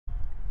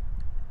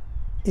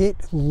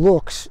It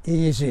looks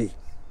easy,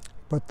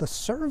 but the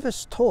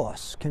service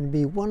toss can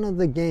be one of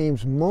the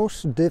game's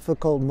most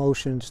difficult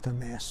motions to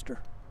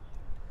master.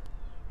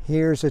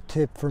 Here's a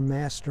tip for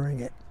mastering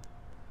it.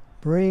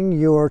 Bring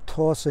your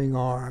tossing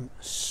arm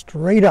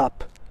straight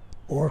up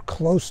or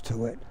close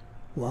to it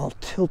while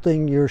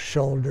tilting your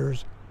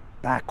shoulders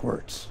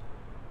backwards.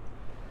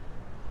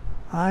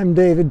 I'm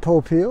David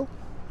Popeil,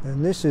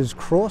 and this is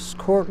Cross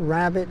Court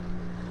Rabbit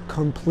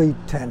Complete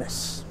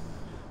Tennis.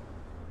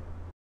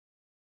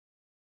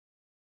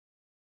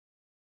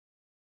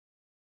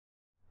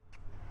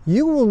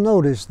 You will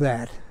notice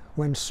that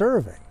when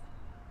serving,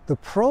 the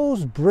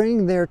pros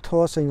bring their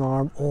tossing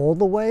arm all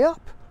the way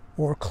up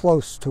or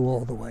close to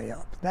all the way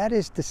up. That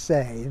is to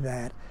say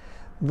that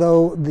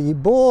though the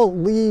ball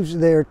leaves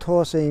their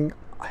tossing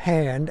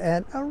hand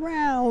at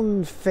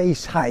around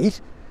face height,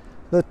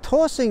 the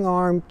tossing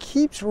arm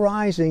keeps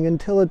rising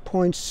until it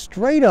points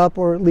straight up,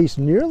 or at least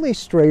nearly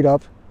straight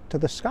up, to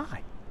the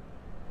sky,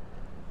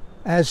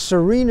 as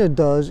Serena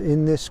does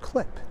in this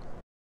clip.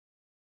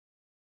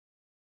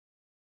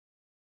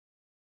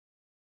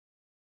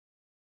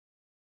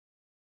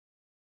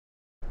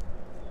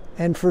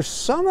 And for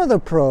some of the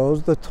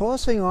pros, the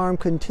tossing arm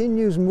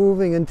continues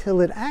moving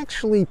until it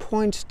actually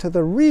points to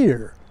the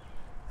rear,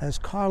 as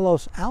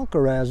Carlos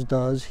Alcaraz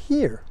does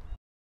here.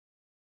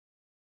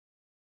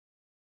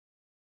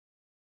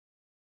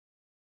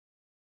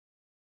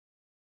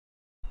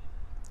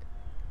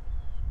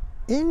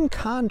 In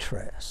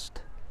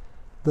contrast,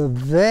 the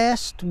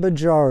vast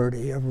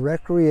majority of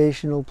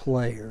recreational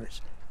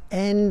players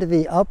end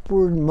the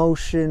upward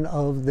motion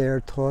of their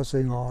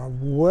tossing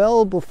arm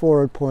well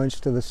before it points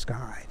to the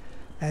sky,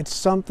 at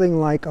something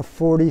like a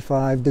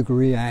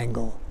 45-degree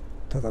angle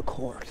to the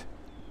court.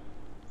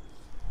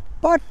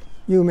 But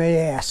you may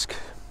ask,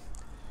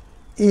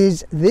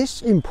 is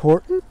this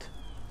important?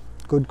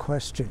 Good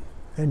question,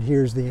 and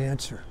here's the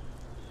answer.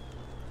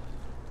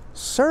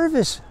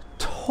 Service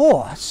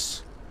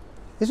toss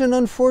is an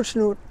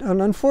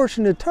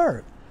unfortunate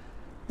term.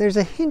 There's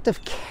a hint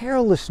of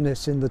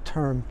carelessness in the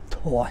term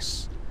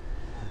toss.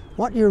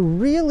 What you're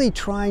really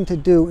trying to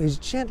do is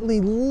gently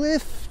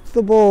lift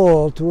the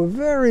ball to a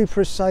very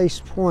precise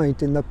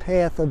point in the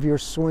path of your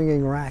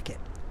swinging racket.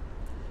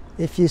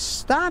 If you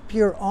stop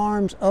your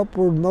arm's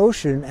upward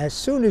motion as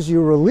soon as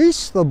you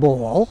release the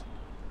ball,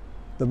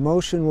 the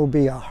motion will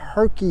be a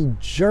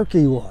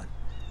herky-jerky one,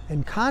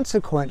 and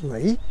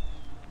consequently,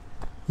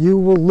 you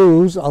will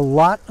lose a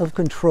lot of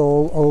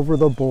control over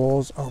the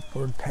ball's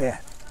upward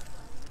path.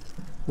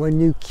 When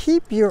you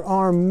keep your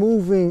arm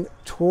moving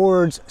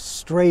towards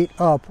straight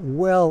up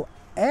well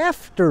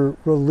after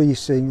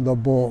releasing the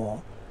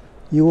ball,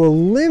 you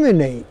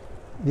eliminate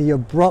the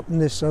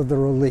abruptness of the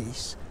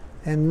release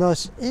and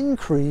thus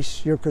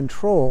increase your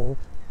control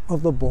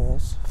of the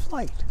ball's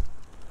flight.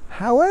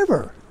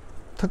 However,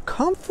 to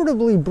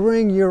comfortably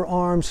bring your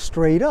arm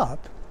straight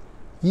up,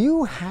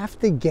 you have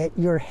to get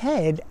your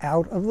head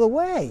out of the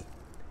way.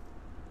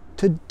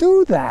 To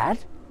do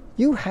that,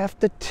 you have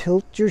to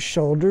tilt your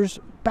shoulders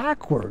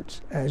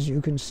backwards, as you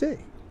can see.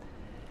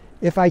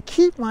 If I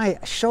keep my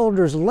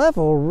shoulders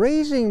level,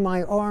 raising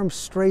my arm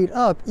straight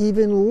up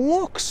even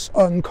looks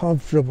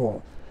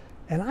uncomfortable,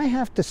 and I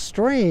have to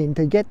strain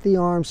to get the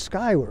arm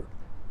skyward.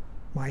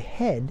 My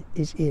head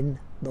is in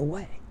the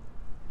way.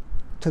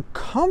 To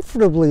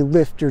comfortably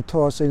lift your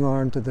tossing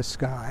arm to the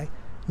sky,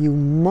 you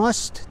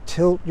must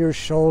tilt your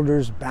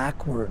shoulders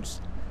backwards.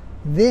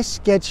 This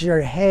gets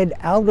your head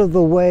out of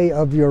the way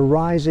of your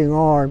rising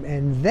arm,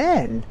 and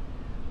then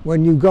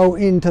when you go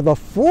into the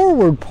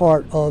forward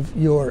part of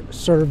your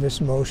service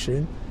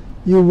motion,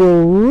 you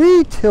will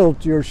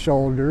re-tilt your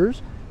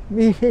shoulders,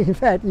 meaning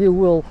that you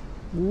will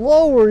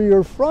lower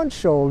your front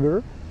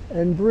shoulder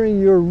and bring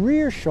your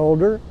rear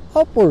shoulder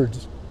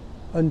upwards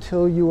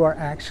until you are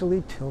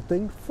actually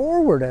tilting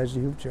forward, as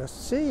you've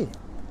just seen.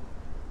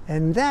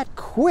 And that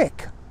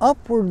quick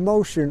upward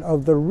motion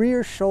of the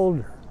rear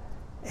shoulder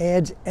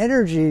adds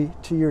energy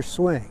to your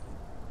swing.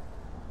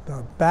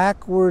 The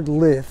backward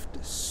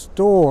lift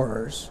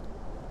stores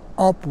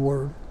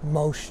upward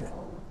motion.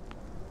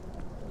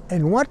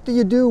 And what do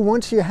you do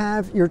once you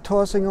have your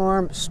tossing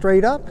arm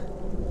straight up?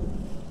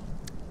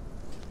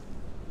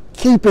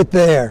 Keep it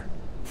there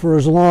for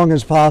as long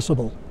as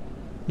possible.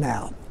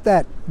 Now,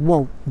 that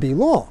won't be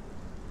long,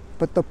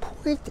 but the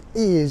point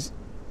is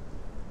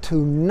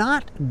to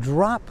not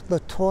drop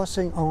the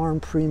tossing arm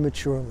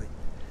prematurely,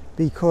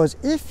 because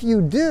if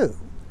you do,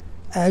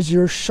 as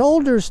your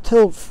shoulders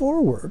tilt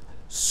forward,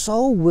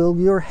 so will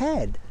your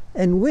head,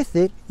 and with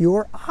it,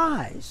 your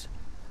eyes.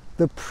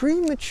 The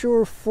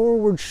premature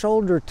forward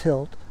shoulder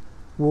tilt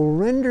will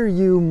render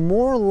you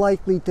more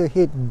likely to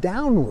hit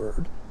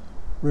downward,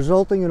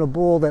 resulting in a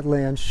ball that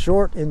lands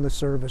short in the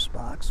service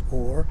box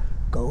or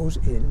goes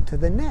into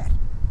the net.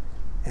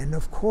 And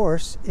of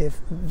course, if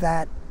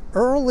that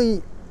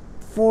early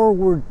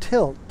forward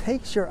tilt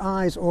takes your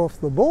eyes off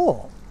the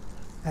ball,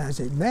 as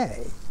it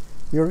may,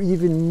 you're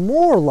even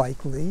more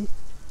likely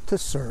to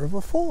serve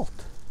a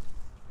fault.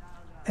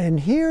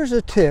 And here's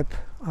a tip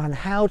on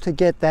how to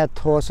get that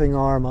tossing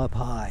arm up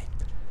high.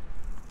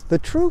 The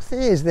truth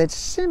is that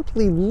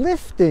simply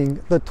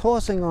lifting the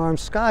tossing arm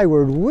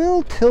skyward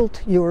will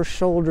tilt your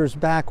shoulders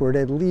backward,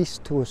 at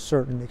least to a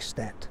certain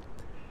extent.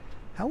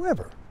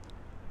 However,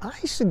 I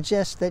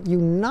suggest that you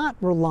not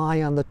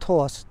rely on the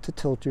toss to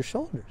tilt your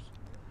shoulders.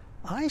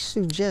 I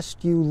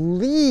suggest you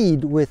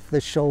lead with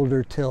the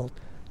shoulder tilt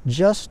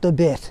just a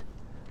bit.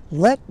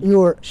 Let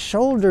your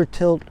shoulder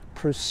tilt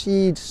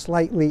proceed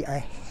slightly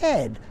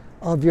ahead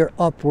of your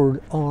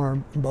upward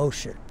arm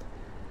motion.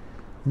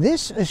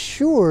 This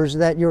assures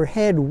that your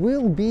head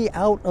will be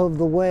out of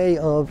the way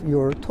of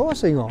your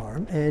tossing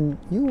arm, and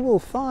you will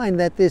find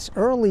that this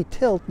early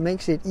tilt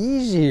makes it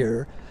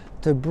easier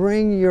to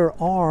bring your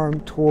arm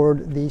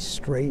toward the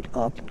straight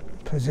up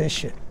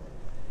position.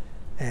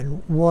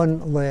 And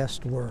one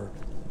last word.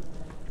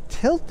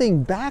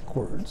 Tilting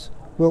backwards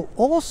will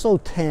also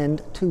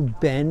tend to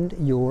bend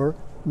your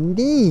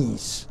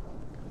knees,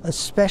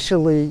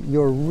 especially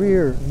your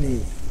rear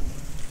knee.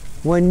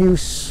 When you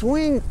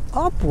swing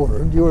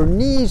upward, your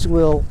knees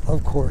will,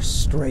 of course,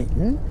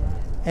 straighten,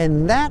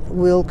 and that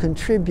will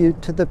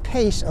contribute to the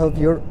pace of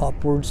your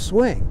upward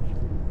swing.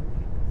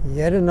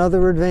 Yet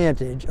another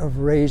advantage of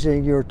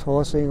raising your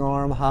tossing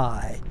arm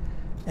high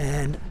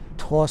and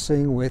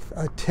tossing with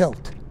a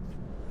tilt.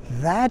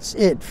 That's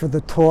it for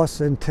the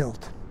toss and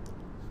tilt.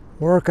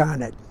 Work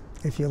on it.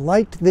 If you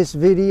liked this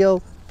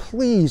video,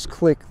 please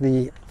click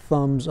the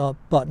thumbs up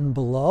button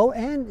below,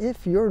 and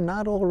if you're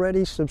not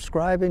already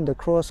subscribing to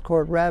Cross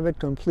Court Rabbit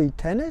Complete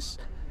Tennis,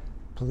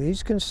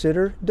 please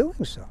consider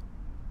doing so.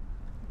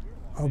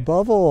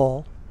 Above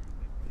all,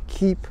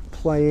 keep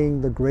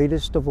playing the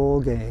greatest of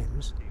all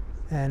games,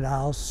 and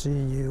I'll see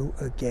you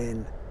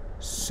again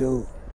soon.